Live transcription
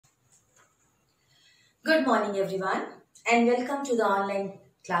Good morning everyone and welcome to the online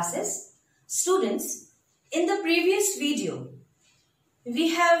classes. Students, in the previous video, we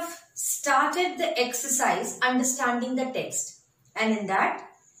have started the exercise understanding the text, and in that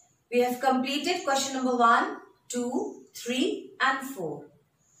we have completed question number 1, 2, 3 and 4.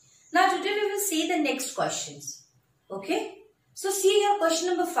 Now today we will see the next questions. Okay, so see here question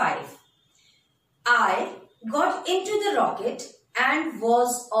number 5. I got into the rocket and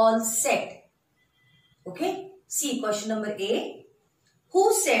was all set. Okay, see question number A.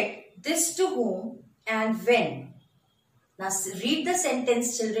 Who said this to whom and when? Now read the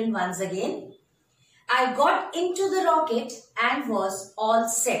sentence, children, once again. I got into the rocket and was all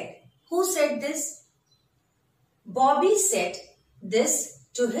set. Who said this? Bobby said this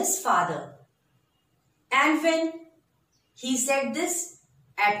to his father. And when? He said this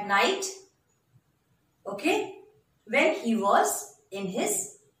at night. Okay, when he was in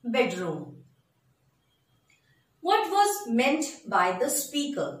his bedroom. What was meant by the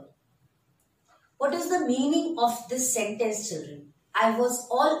speaker? What is the meaning of this sentence, children? I was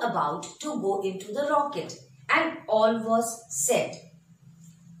all about to go into the rocket and all was said.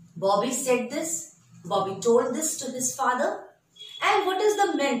 Bobby said this. Bobby told this to his father. And what is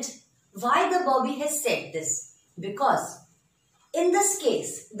the meant? Why the Bobby has said this? Because in this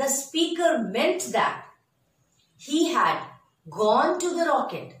case, the speaker meant that he had gone to the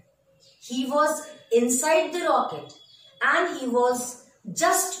rocket. He was inside the rocket and he was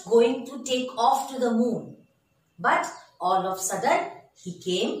just going to take off to the moon. But all of a sudden, he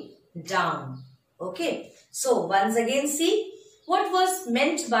came down. Okay. So, once again, see what was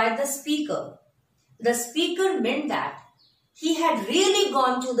meant by the speaker. The speaker meant that he had really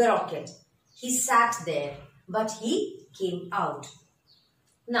gone to the rocket. He sat there, but he came out.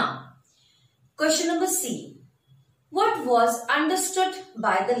 Now, question number C. What was understood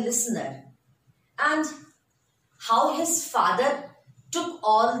by the listener and how his father took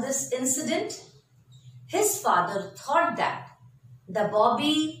all this incident? His father thought that the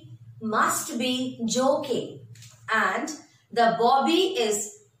Bobby must be joking and the Bobby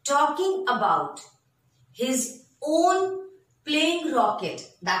is talking about his own playing rocket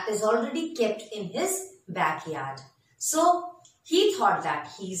that is already kept in his backyard. So he thought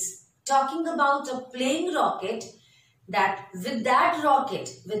that he's talking about a playing rocket, that with that rocket,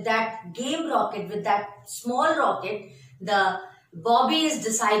 with that game rocket, with that small rocket, the Bobby is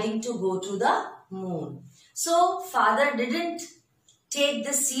deciding to go to the moon. So father didn't take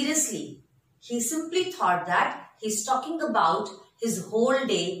this seriously. He simply thought that he's talking about his whole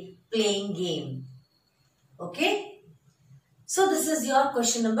day playing game. Okay. So this is your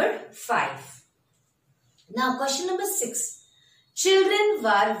question number 5. Now question number 6. Children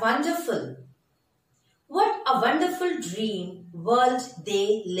were wonderful. What a wonderful dream world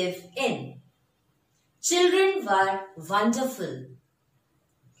they live in. Children were wonderful.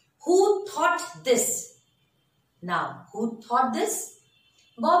 Who thought this? Now, who thought this?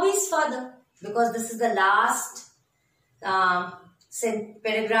 Bobby's father, because this is the last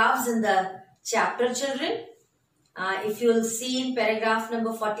paragraphs in the chapter, children. If you will see in paragraph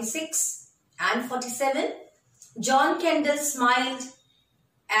number 46 and 47, John Kendall smiled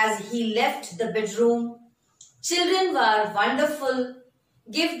as he left the bedroom. Children were wonderful.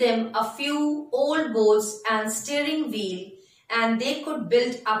 Give them a few old boats and steering wheel and they could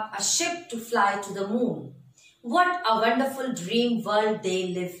build up a ship to fly to the moon. What a wonderful dream world they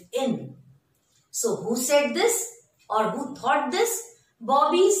live in. So who said this or who thought this?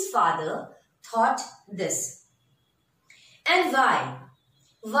 Bobby's father thought this. And why?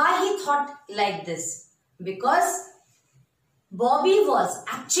 Why he thought like this? Because Bobby was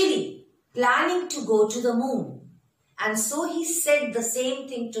actually planning to go to the moon. And so he said the same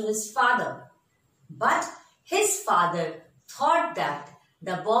thing to his father. But his father thought that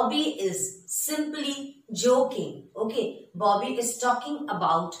the Bobby is simply joking. Okay, Bobby is talking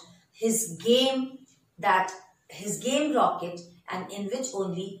about his game, that his game rocket, and in which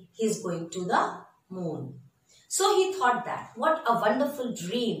only he is going to the moon. So he thought that what a wonderful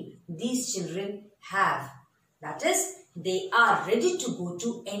dream these children have. That is, they are ready to go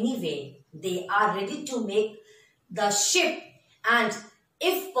to anywhere. They are ready to make the ship, and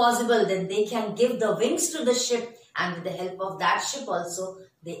if possible, then they can give the wings to the ship, and with the help of that ship also,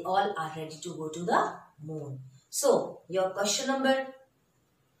 they all are ready to go to the moon. So, your question number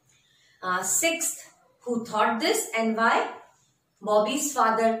 6, who thought this and why? Bobby's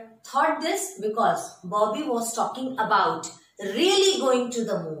father thought this because Bobby was talking about really going to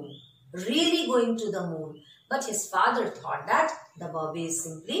the moon. Really going to the moon. But his father thought that the Bobby is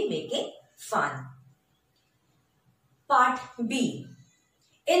simply making fun. Part B.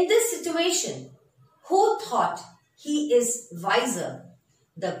 In this situation, Who thought he is wiser,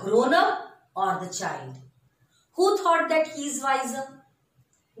 the grown-up or the child? Who thought that he is wiser?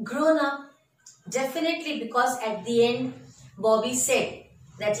 Grown-up. Definitely, because at the end, Bobby said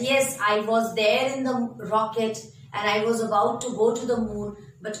that yes, I was there in the rocket and I was about to go to the moon,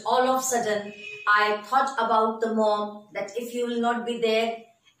 but all of a sudden, I thought about the mom that if you will not be there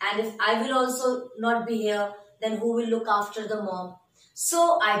and if I will also not be here, then who will look after the mom?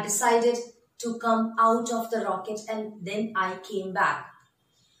 So I decided to come out of the rocket and then I came back.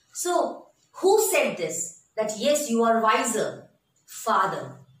 So who said this? That yes, you are wiser.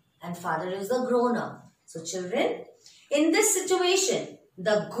 Father. And father is the grown up. So children, in this situation,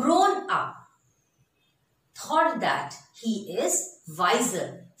 the grown up thought that he is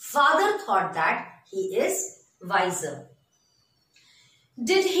wiser. Father thought that he is wiser.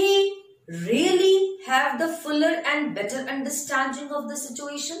 Did he really have the fuller and better understanding of the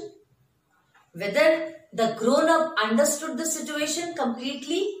situation? Whether the grown-up understood the situation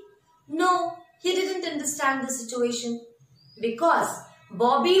completely? No, he didn't understand the situation because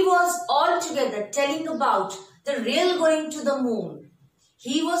Bobby was altogether telling about the real going to the moon.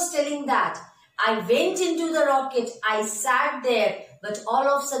 He was telling that I went into the rocket, I sat there, but all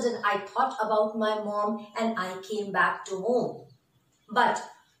of a sudden I thought about my mom and I came back to home. But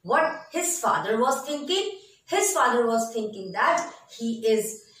what his father was thinking? His father was thinking that he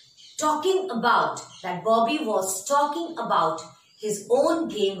is talking about, that Bobby was talking about his own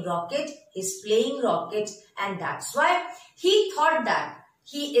game rocket, his playing rocket, and that's why he thought that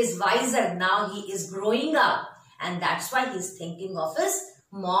he is wiser now, he is growing up, and that's why he's thinking of his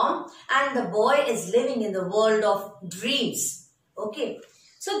mom, and the boy is living in the world of dreams. Okay,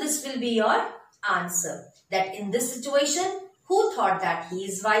 so this will be your answer, that in this situation, who thought that he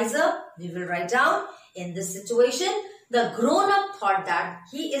is wiser? We will write down, in this situation, the grown-up thought that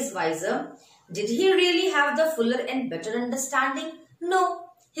he is wiser. Did he really have the fuller and better understanding? No,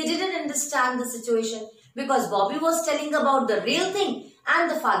 he didn't understand the situation because Bobby was telling about the real thing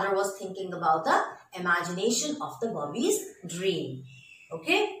and the father was thinking about the imagination of the Bobby's dream.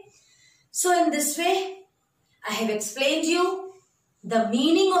 Okay, so in this way, I have explained you the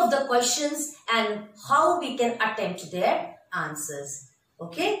meaning of the questions and how we can attempt their answers.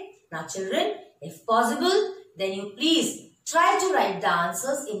 Okay, now children, if possible, then you please try to write the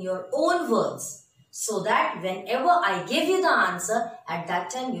answers in your own words so that whenever I give you the answer, at that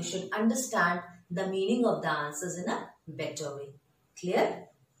time you should understand the meaning of the answers in a better way. Clear?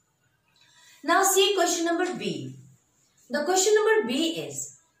 Now see question number B. The question number B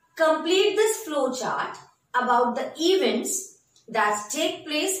is, complete this flowchart about the events that take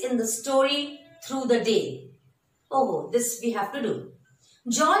place in the story through the day. Oh, this we have to do.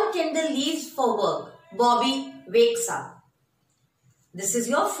 John Kendall leaves for work. Bobby wakes up. This is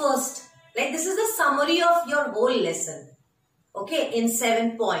your first, this is the summary of your whole lesson. Okay, in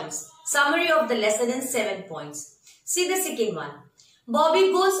 7 points. Summary of the lesson in 7 points. See the second one.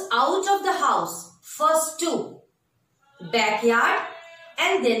 Bobby goes out of the house, first to backyard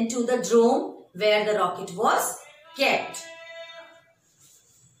and then to the dome where the rocket was kept.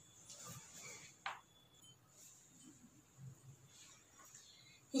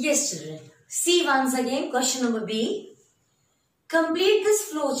 Yes, children. See once again question number B. Complete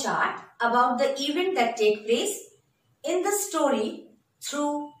this flowchart about the event that take place in the story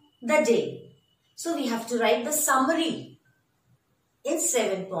through the day. So we have to write the summary in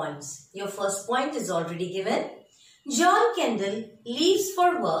 7 points. Your first point is already given. John Kendall leaves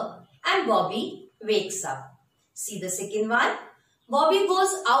for work and Bobby wakes up. See the second one. Bobby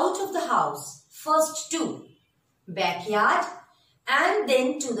goes out of the house, first to backyard and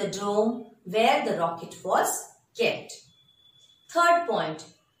then to the dome where the rocket was kept. Third point.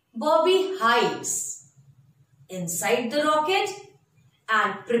 Bobby hides inside the rocket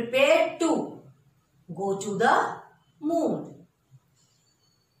and prepare to go to the moon.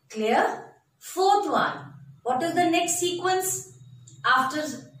 Clear? Fourth one. What is the next sequence after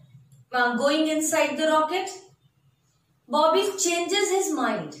going inside the rocket? Bobby changes his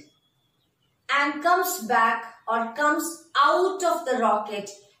mind and comes back or comes out of the rocket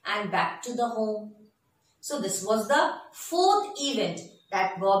and back to the home. So this was the fourth event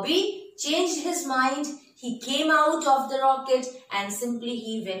that Bobby changed his mind. He came out of the rocket and simply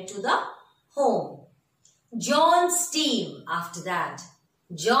he went to the home. John's team after that.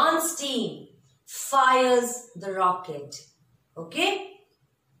 John's team fires the rocket. Okay.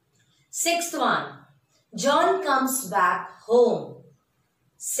 Sixth one. John comes back home.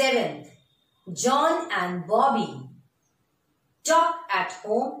 Seventh. John and Bobby talk at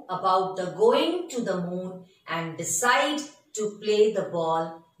home about the going to the moon and decide to play the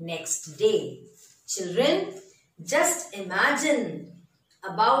ball next day. Children, just imagine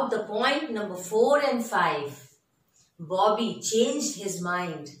about the point number 4 and 5. Bobby changed his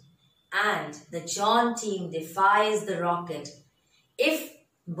mind and the John team defies the rocket. If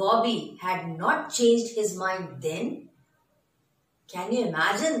Bobby had not changed his mind then, can you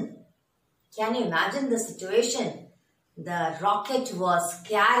imagine? Can you imagine the situation? The rocket was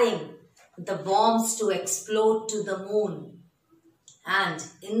carrying the bombs to explode to the moon. And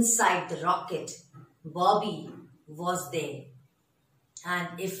inside the rocket, Bobby was there. And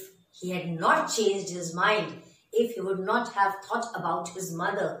if he had not changed his mind, if he would not have thought about his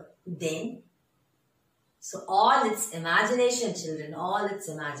mother, then, so all its imagination, children, all its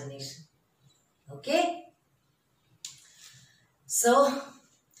imagination. Okay? So,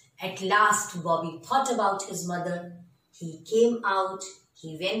 at last, Bobby thought about his mother. He came out,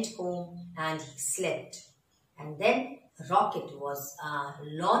 he went home and he slept. And then the rocket was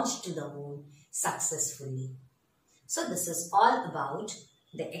launched to the moon successfully. So, this is all about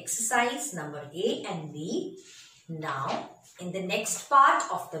the exercise number A and B. Now, in the next part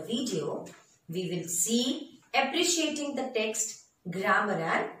of the video, we will see appreciating the text, grammar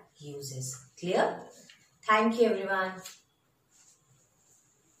and uses. Clear? Thank you everyone.